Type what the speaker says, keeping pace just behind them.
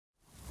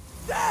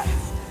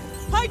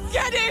I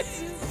get it!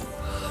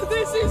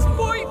 This is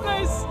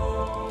pointless!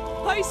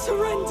 I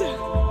surrender.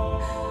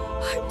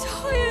 I'm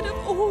tired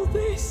of all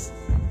this.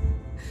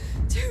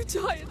 Too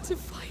tired to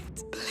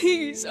fight.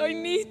 Please, I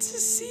need to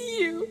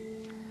see you.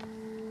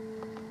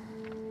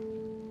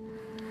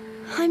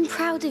 I'm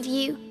proud of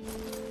you.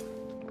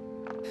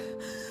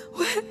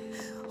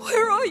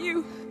 Where are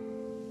you?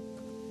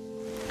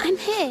 I'm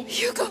here.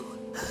 Hugo,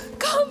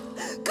 come!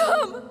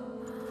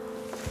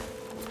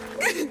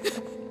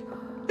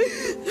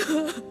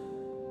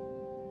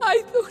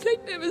 I thought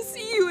I'd never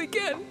see you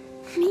again.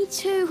 Me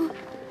too.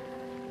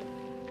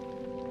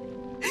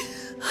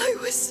 I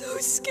was so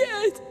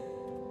scared.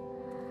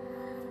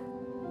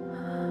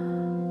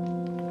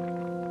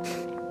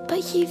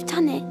 But you've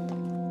done it.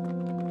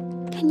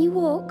 Can you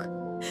walk?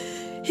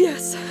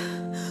 Yes.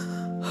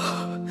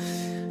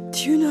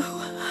 Do you know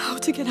how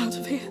to get out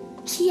of here?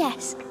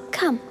 Yes.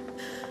 Come.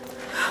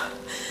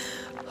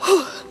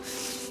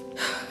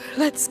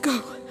 Let's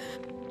go.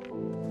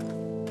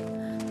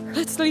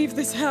 Let's leave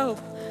this hell.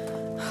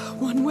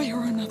 One way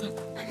or another.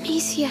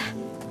 Amicia,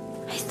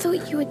 I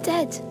thought you were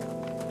dead.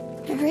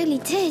 I really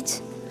did.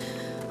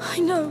 I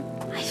know.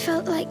 I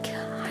felt like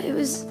I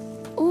was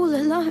all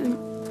alone.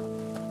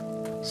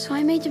 So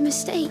I made a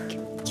mistake.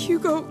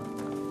 Hugo,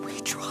 we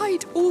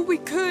tried all we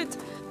could.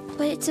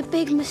 But it's a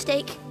big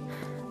mistake.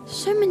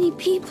 So many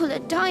people are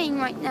dying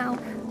right now.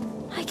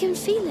 I can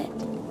feel it.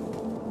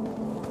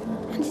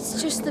 And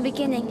it's just the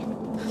beginning.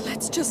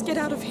 Let's just get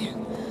out of here.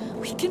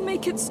 We can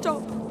make it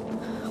stop.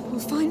 We'll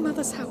find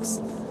Mother's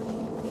house.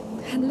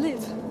 And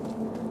live.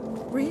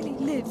 Really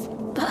live.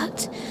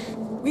 But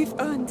we've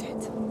earned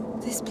it.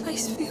 This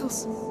place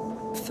feels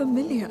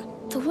familiar.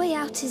 The way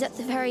out is at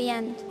the very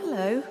end.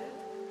 Hello.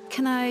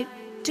 Can I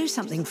do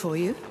something for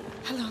you?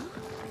 Hello?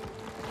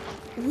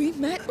 We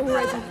met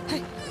already.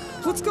 Hey,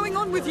 what's going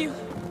on with you?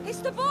 It's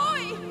the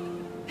boy!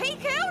 He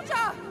killed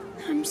her!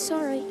 I'm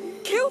sorry.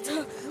 Killed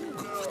her?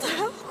 What the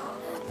hell?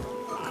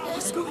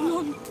 What's going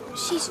on?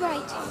 She's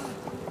right.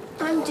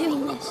 I'm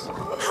doing this.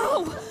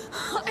 How?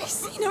 I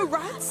see no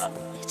rats.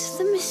 It's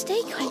the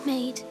mistake I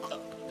made.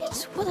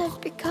 It's what I've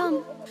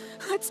become.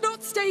 Let's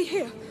not stay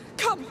here.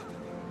 Come.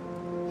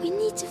 We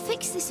need to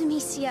fix this,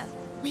 Amicia.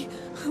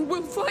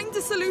 We'll find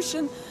a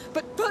solution,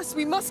 but first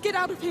we must get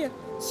out of here.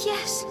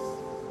 Yes.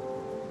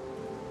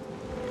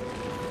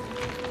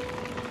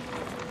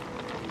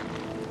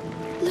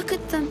 Look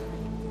at them.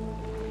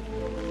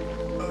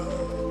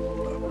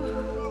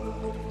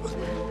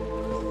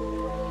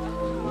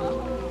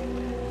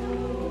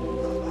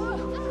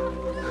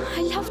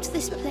 I loved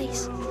this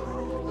place.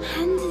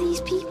 And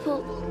these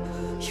people.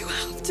 You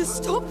have to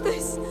stop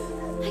this.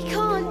 I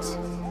can't.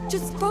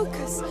 Just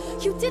focus.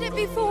 You did it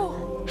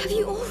before. Have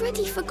you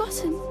already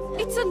forgotten?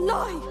 It's a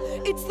lie.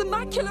 It's the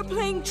macula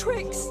playing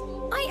tricks.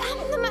 I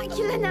am the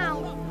macula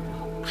now.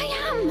 I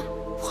am.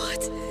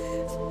 What?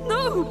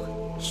 No.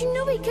 You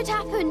knew it could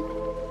happen.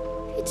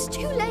 It's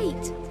too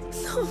late.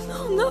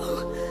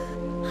 No.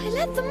 I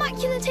let the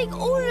macula take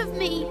all of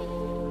me.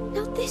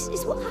 Now this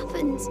is what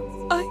happens.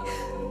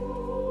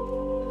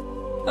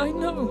 I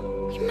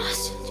know. We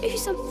must do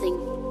something.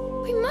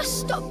 We must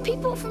stop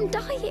people from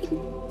dying.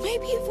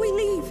 Maybe if we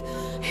leave,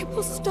 it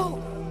will stop.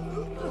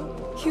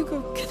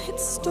 Hugo, can it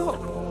stop?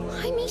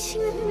 I'm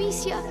eating them,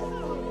 Amicia.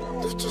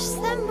 Not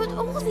just them, but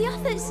all the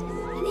others.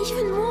 And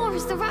even more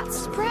as the rats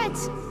spread.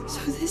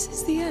 So this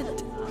is the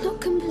end?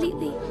 Not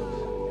completely.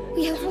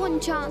 We have one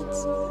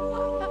chance.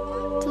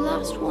 The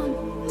last one.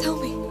 Tell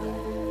me.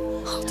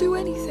 I'll do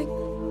anything.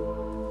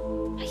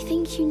 I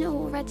think you know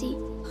already.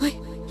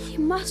 You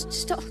must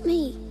stop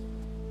me.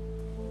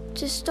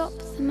 To stop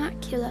the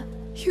macula.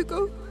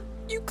 Hugo,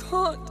 you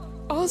can't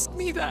ask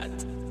me that.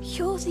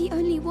 You're the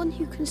only one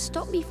who can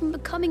stop me from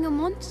becoming a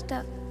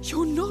monster.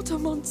 You're not a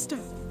monster.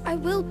 I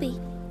will be.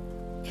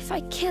 If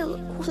I kill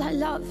all I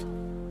love.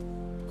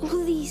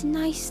 All these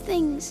nice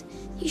things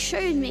you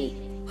showed me.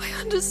 I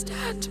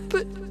understand,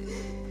 but...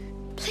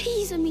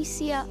 Please,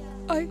 Amicia.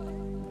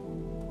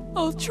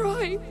 I'll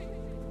try.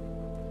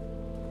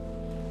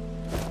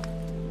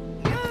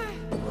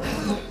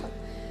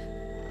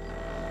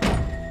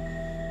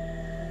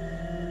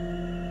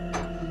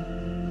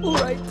 All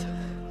right.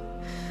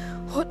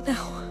 What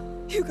now?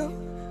 Hugo,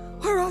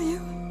 where are you?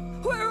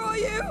 Where are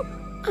you?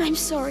 I'm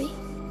sorry,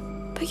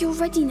 but you're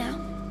ready now.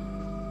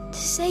 To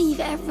save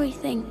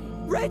everything.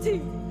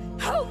 Ready?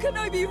 How can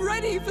I be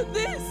ready for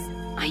this?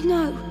 I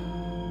know,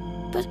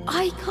 but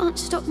I can't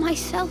stop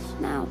myself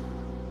now.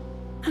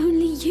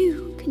 Only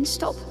you can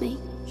stop me.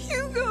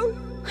 Hugo!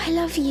 I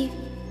love you.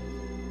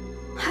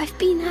 I've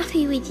been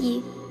happy with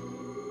you.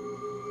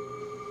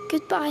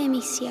 Goodbye,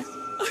 Amicia.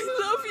 I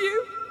love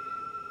you.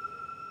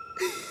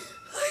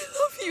 I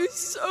love you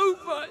so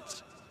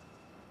much.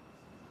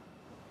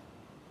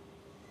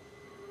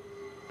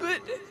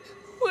 But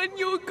when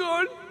you're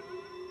gone,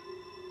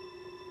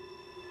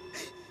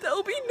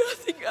 there'll be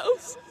nothing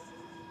else.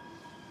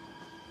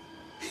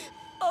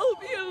 I'll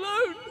be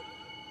alone.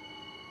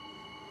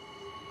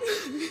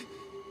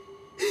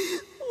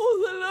 All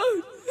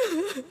alone.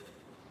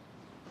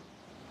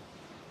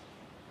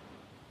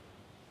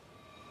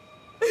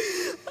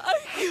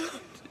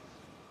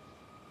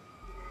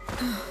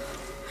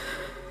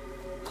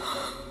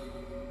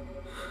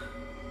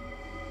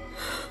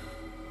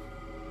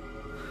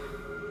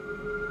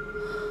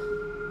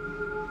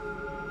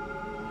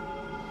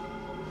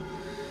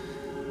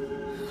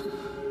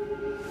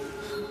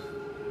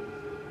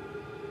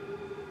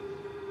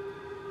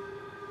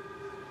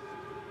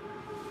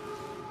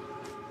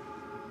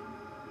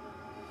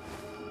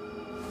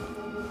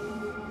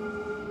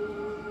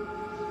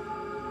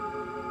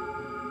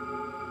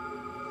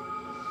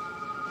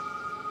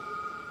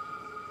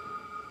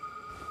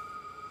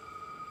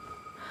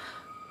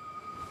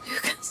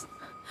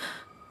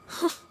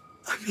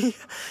 I'm here.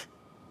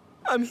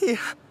 I'm here.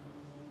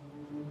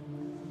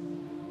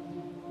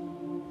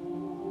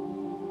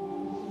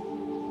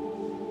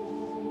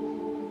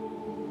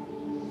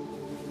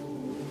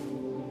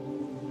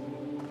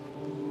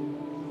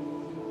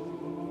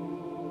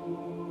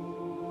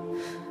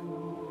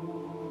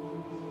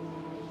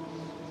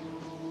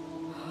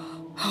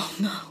 Oh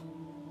no.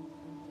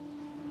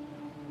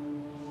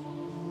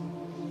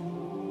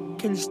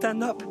 Can you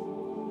stand up?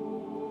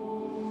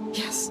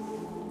 Yes.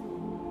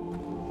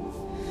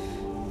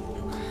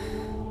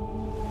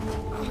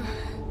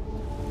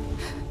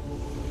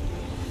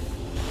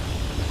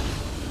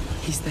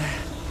 He's there.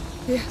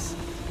 Yes.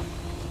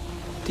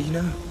 Do you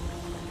know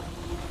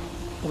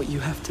what you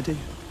have to do?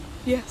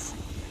 Yes.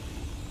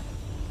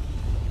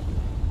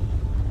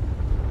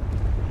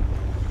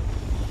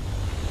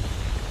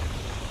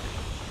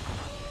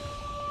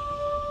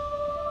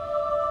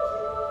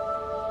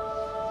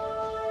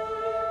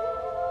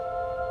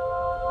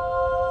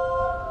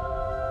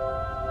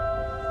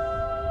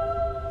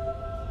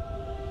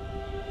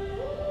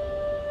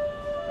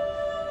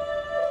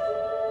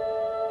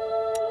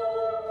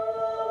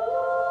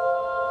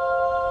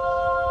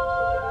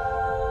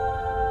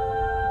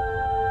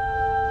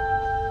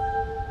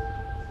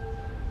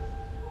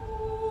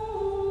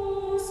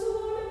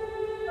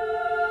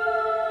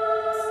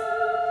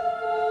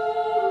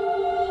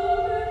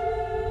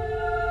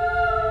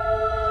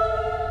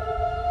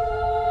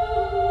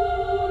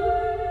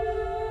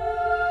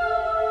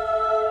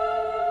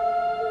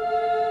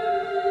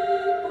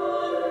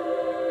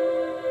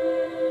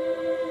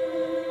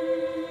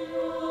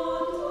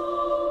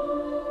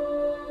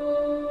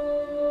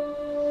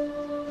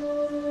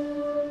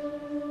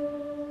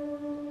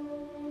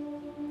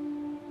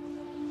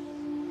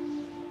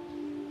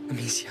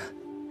 Amicia,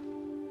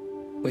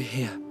 we're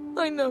here.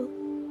 I know.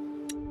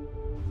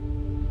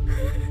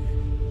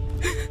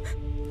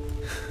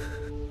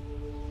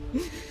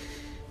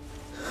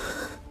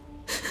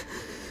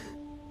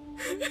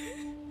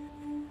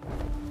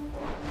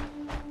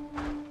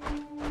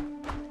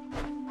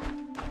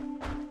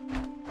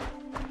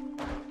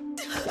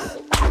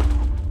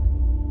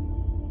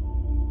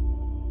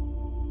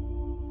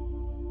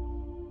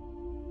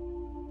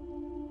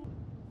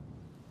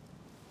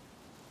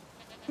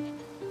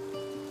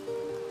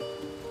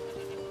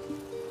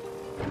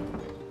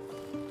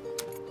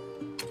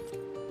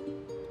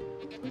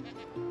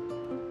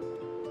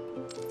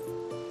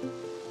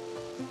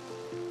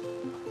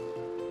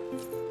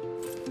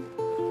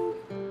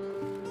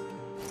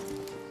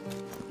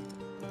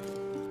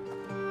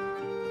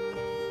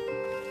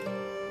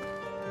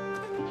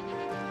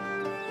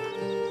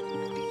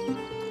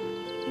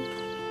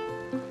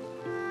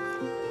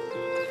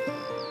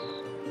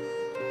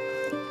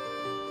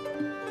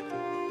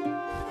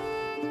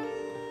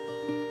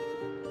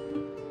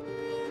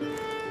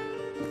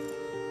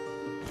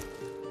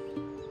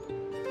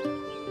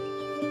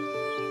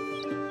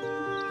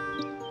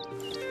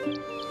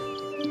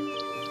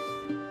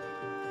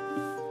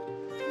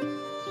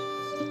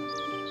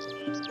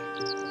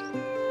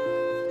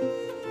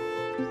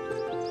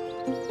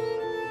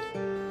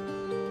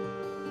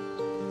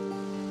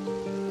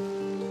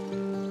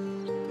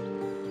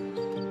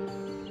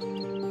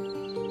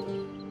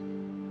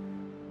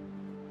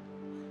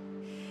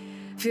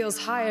 Feels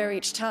higher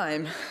each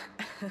time.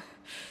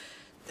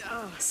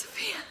 Oh,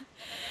 Sophia,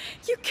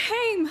 you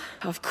came!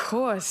 Of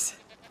course.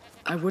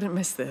 I wouldn't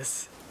miss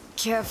this.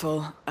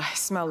 Careful, I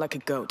smell like a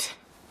goat.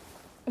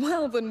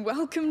 Well, then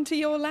welcome to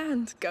your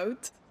land,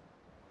 goat.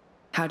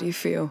 How do you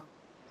feel?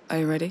 Are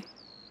you ready?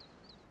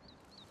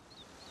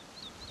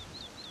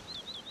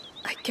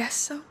 I guess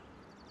so.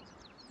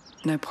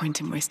 No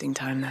point in wasting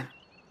time then.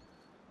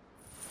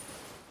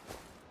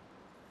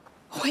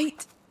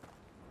 Wait!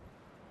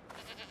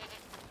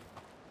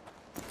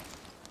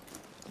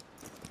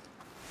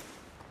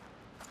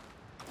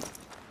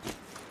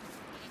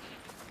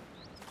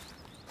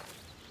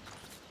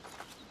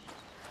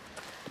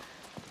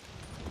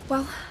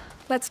 Well,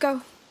 let's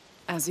go.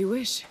 As you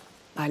wish.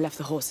 I left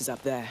the horses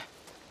up there.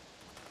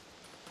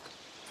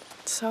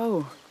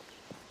 So,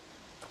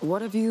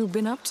 what have you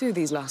been up to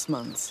these last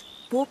months?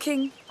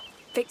 Walking,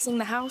 fixing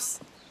the house,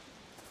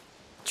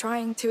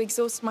 trying to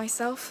exhaust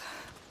myself.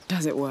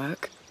 Does it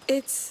work?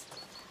 It's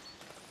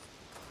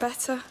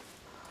better.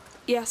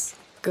 Yes.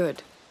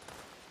 Good.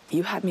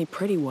 You had me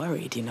pretty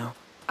worried, you know.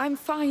 I'm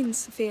fine,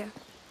 Sophia.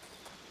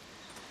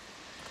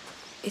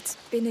 It's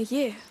been a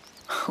year.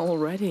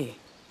 Already?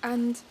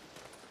 And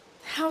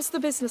how's the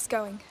business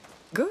going?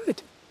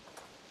 Good.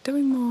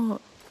 Doing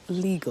more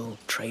legal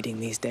trading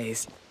these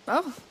days.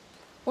 Oh,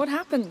 what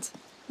happened?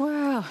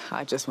 Well,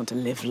 I just want to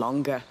live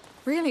longer.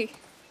 Really?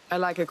 I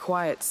like a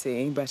quiet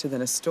sea better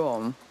than a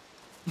storm.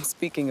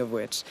 Speaking of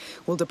which,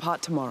 we'll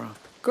depart tomorrow.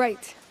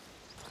 Great.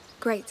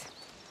 Great.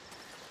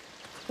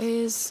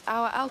 Is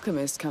our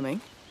alchemist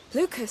coming?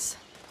 Lucas?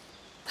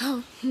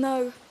 Oh,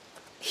 no.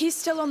 He's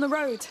still on the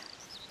road.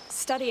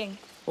 Studying.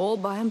 All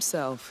by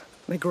himself.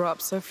 They grow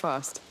up so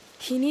fast.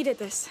 He needed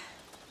this.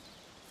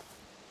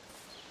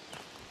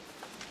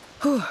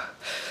 Whew.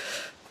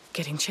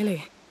 Getting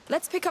chilly.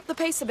 Let's pick up the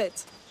pace a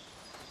bit.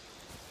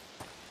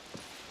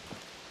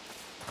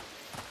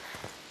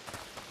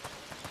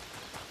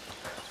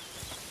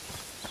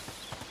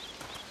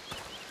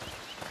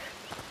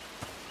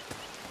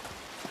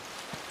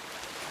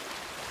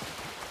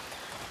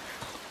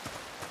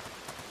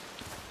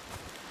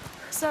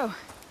 So,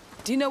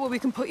 do you know where we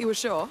can put you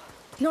ashore?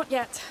 Not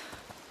yet.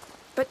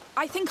 But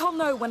I think I'll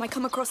know when I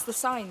come across the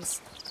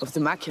signs. Of the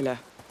macula?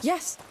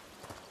 Yes.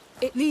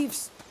 It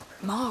leaves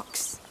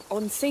marks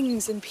on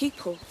things and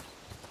people.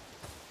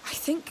 I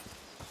think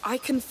I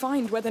can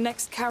find where the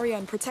next carrier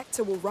and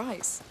protector will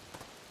rise.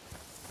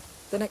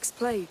 The next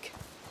plague.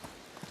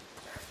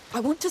 I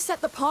want to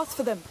set the path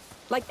for them,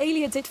 like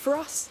Aelia did for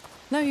us.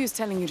 No use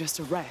telling you just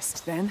to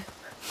rest, then.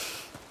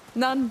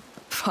 None.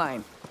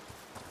 Fine.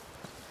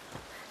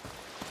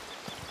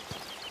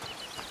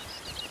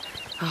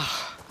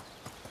 Ah,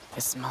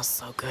 it smells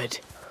so good.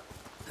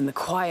 And the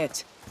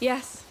quiet.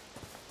 Yes.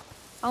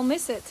 I'll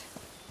miss it.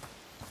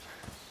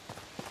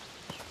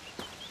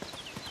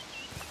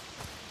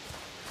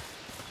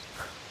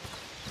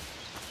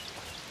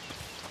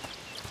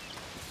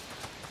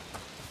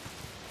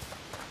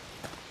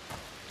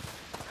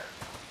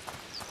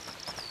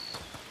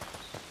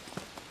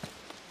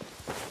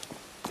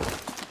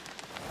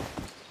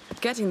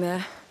 Getting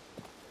there.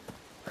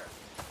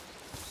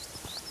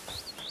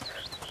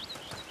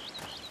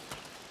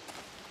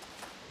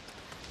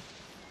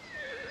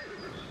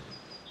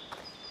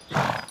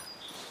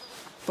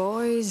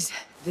 Boys,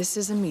 this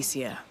is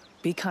Amicia.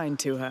 Be kind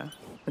to her.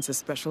 It's a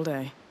special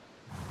day.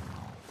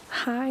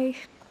 Hi.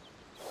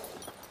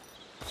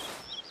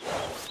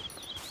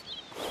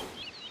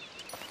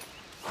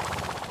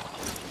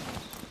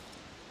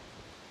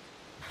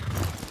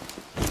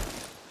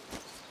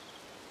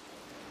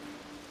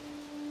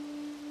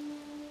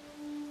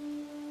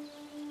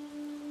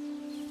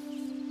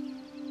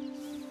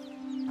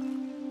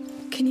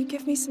 Can you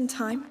give me some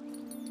time?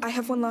 I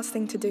have one last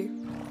thing to do.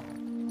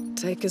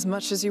 Take as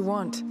much as you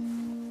want.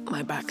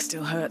 My back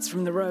still hurts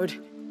from the road.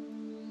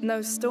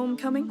 No storm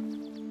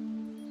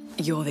coming?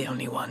 You're the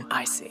only one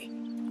I see.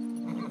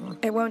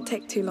 It won't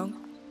take too long.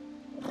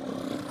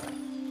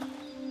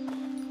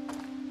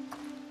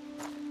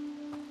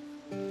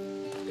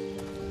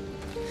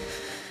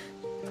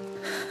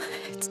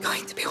 It's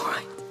going to be all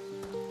right.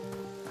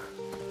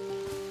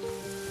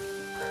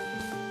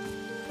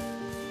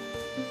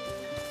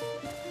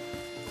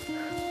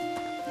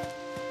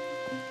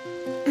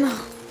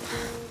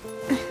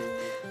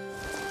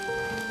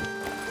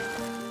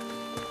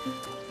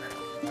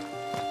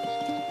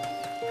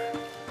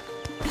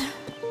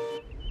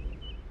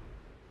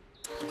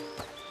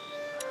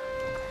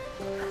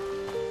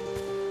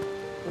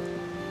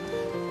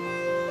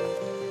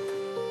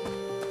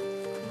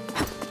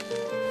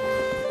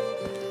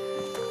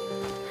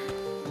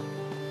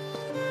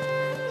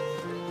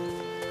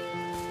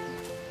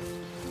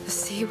 The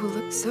sea will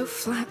look so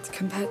flat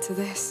compared to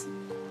this.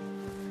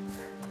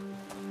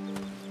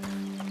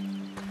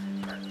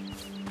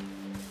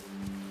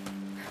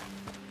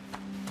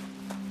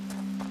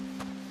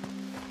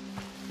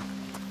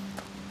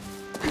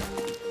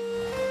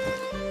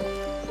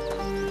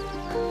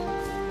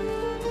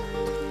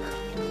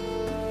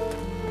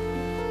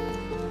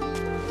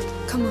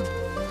 Come on,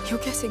 you're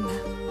getting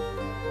there.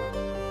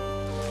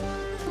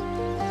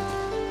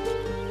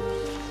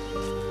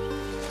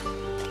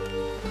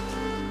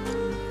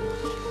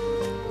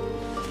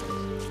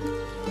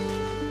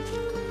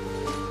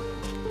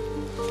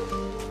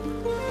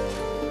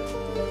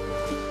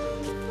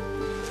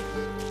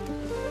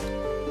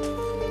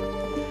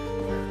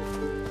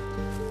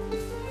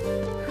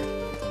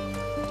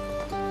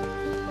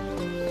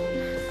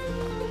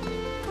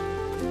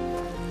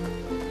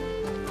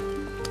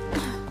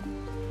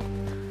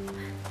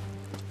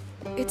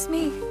 It's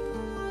me.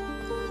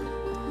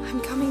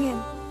 I'm coming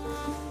in.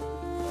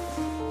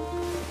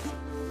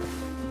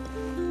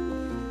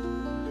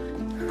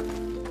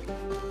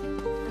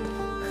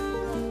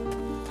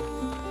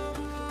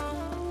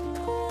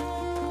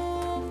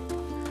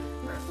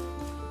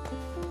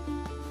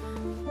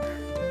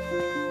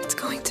 It's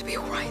going to be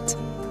all right.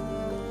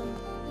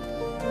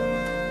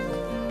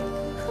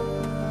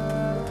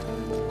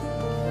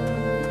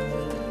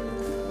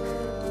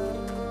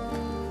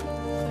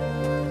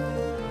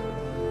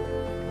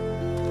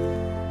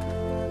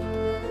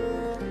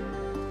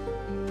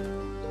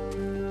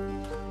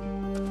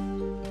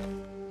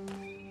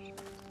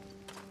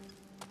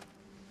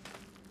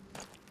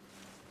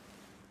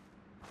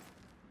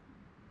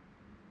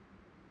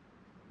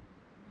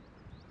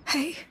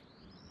 Hey.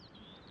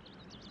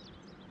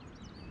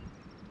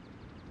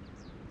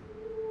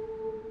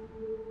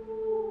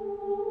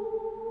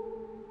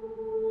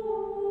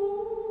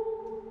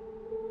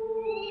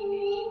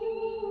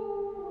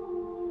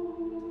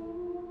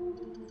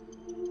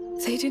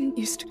 They didn't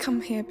used to come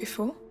here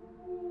before.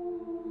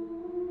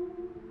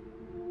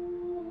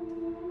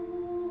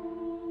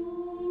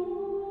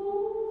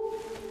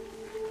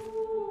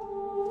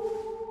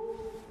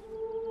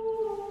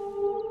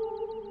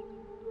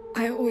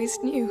 I always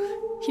knew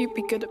you'd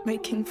be good at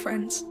making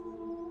friends.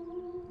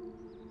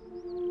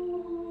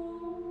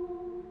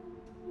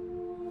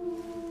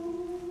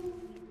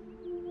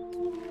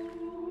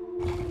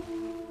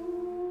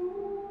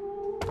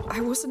 I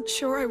wasn't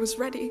sure I was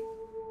ready,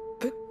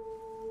 but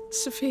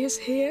Sophia's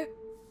here.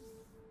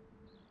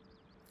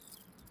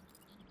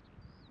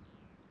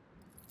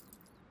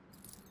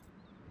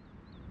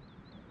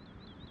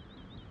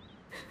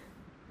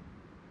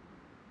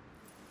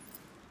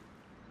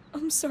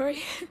 I'm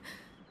sorry.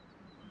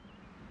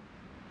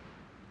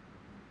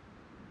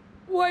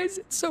 Why is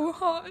it so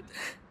hard?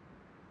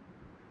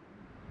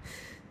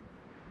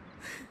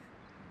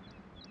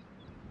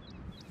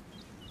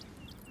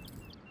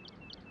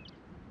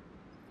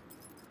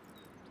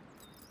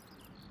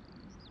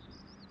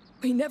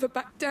 We never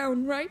backed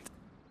down, right?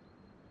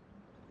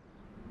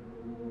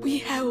 We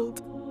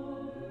held.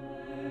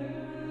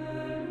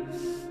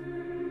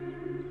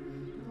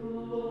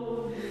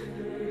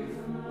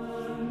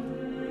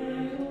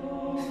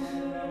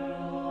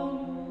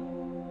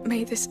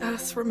 May this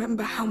earth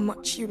remember how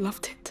much you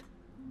loved it.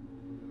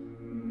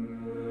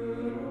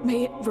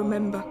 May it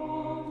remember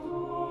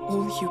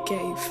all you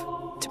gave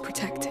to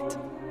protect it.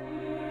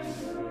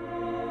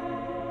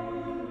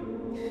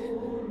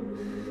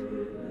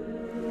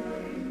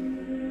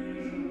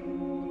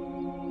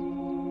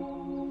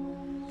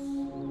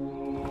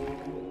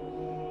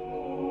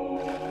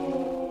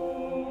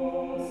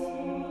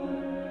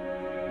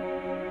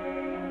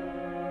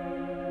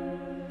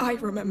 I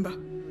remember.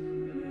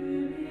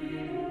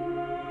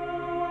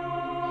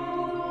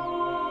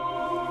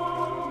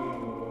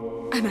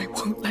 And I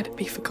won't let it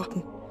be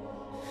forgotten.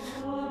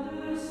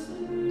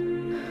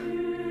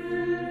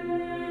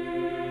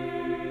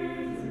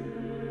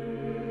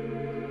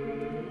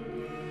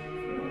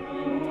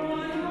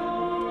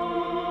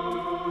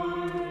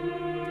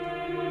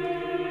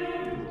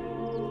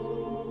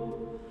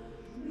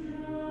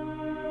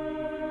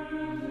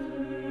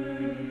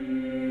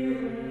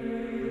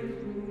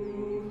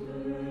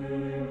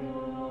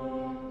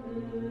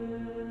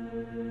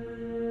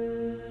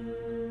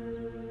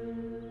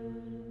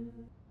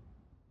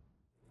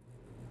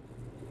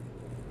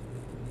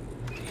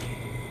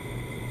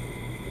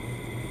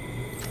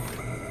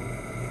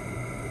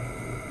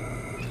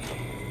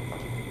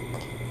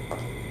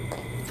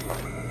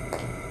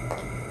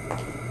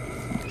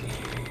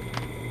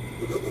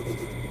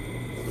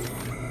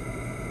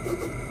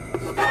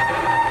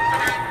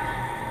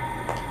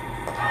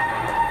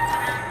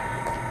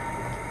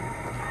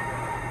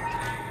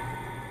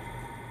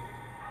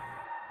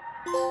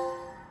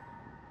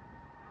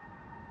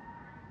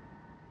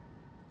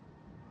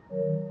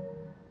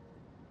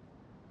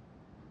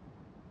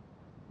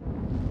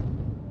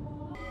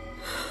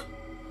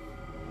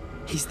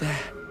 He's there.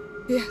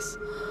 Yes.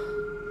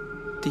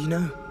 Do you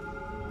know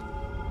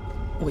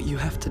what you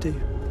have to do?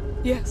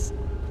 Yes.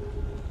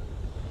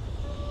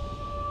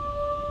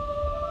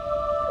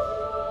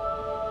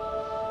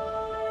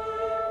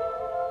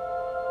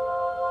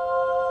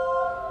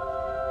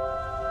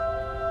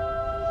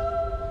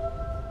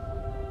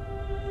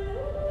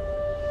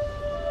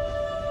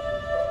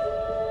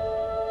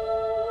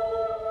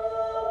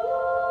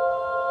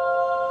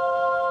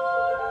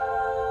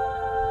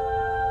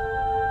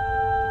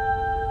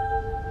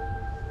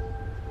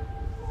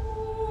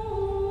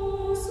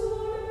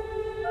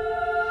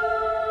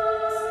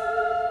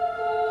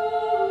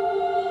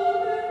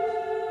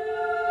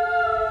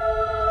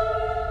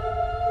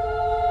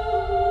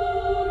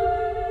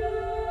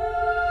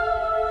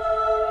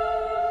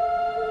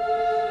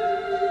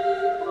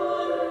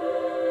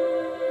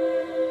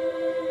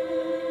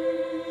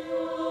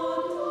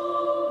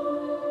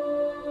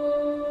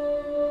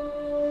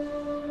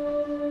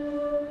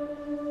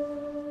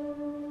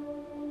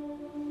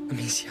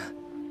 Amicia,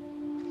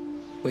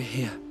 we're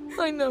here.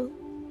 I know.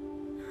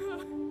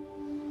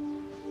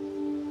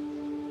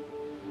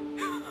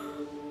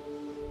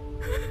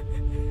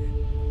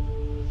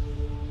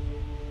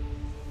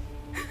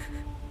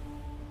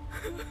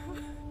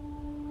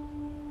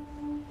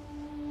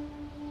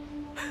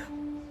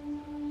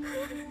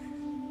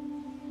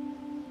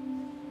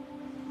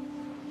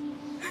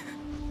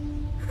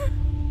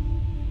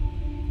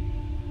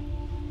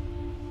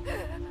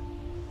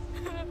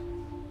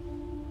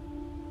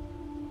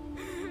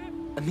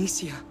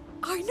 Amicia.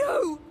 I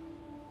know!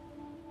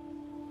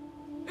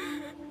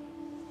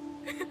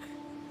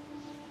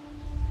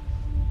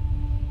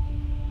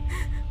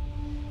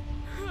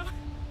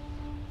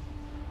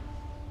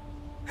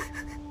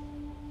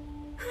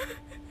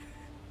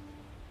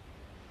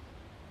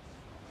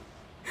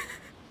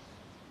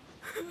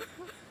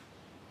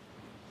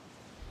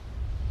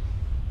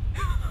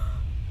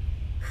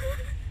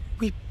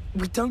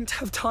 We don't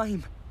have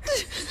time.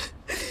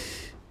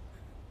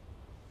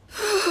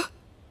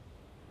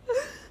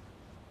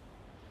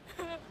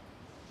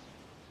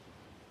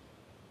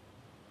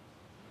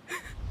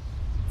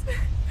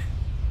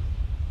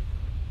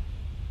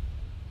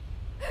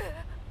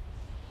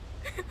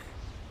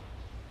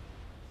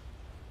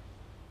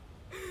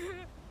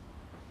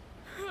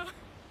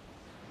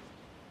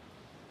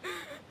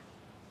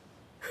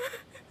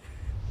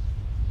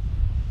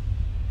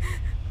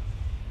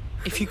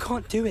 If you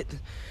can't do it...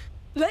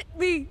 Let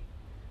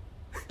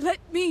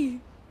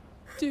me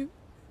do.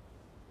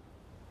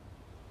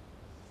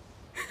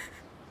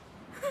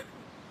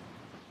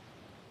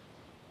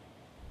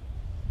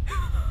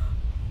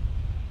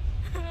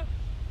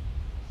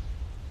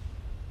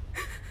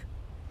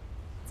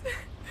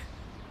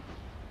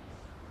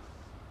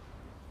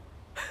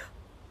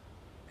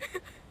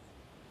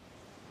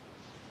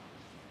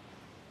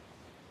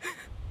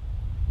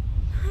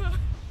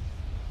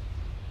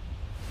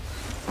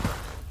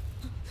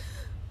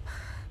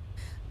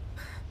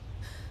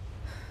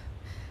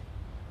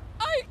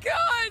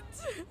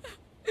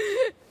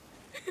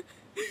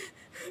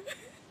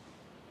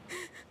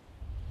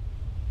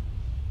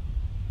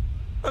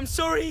 I'm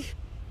sorry.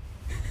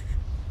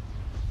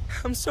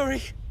 I'm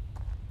sorry.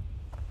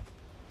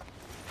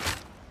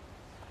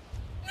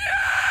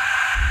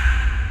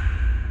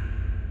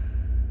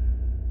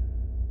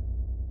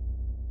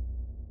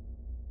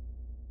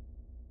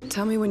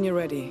 Tell me when you're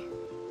ready.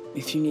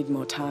 If you need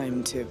more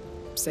time to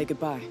say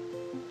goodbye.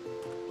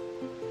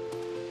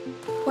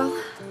 Well,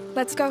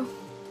 let's go.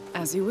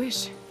 As you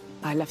wish.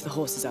 I left the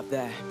horses up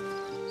there.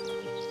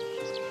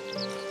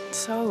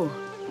 So,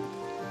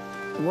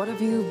 what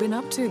have you been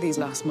up to these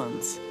last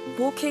months?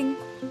 Walking,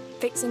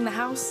 fixing the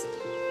house,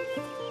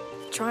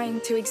 trying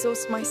to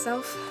exhaust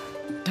myself.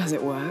 Does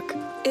it work?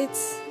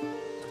 It's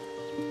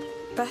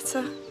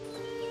better.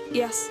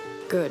 Yes.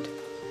 Good.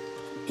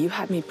 You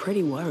had me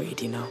pretty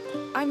worried, you know.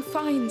 I'm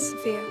fine,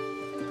 Sophia.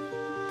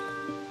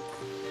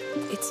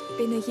 It's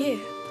been a year.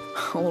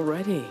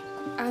 Already?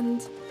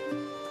 And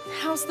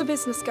how's the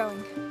business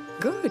going?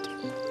 Good.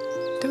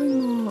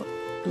 Doing more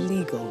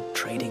legal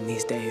trading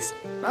these days.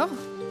 Oh,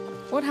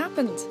 what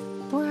happened?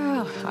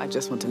 Well, I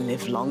just want to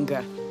live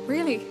longer.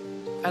 Really?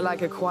 I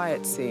like a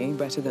quiet sea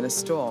better than a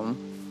storm.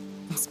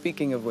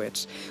 Speaking of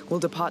which, we'll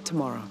depart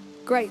tomorrow.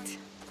 Great.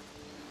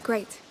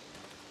 Great.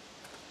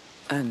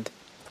 And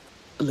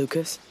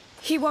Lucas?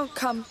 He won't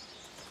come.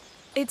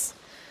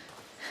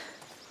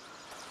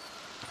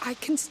 I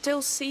can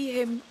still see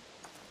him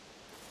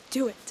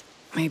do it.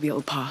 Maybe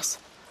it'll pass.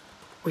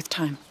 With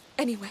time.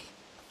 Anyway,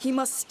 he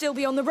must still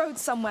be on the road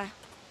somewhere,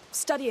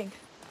 studying.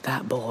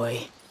 That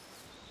boy.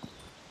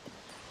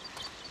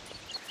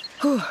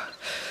 Whew.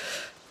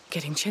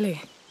 Getting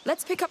chilly.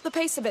 Let's pick up the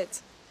pace a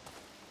bit.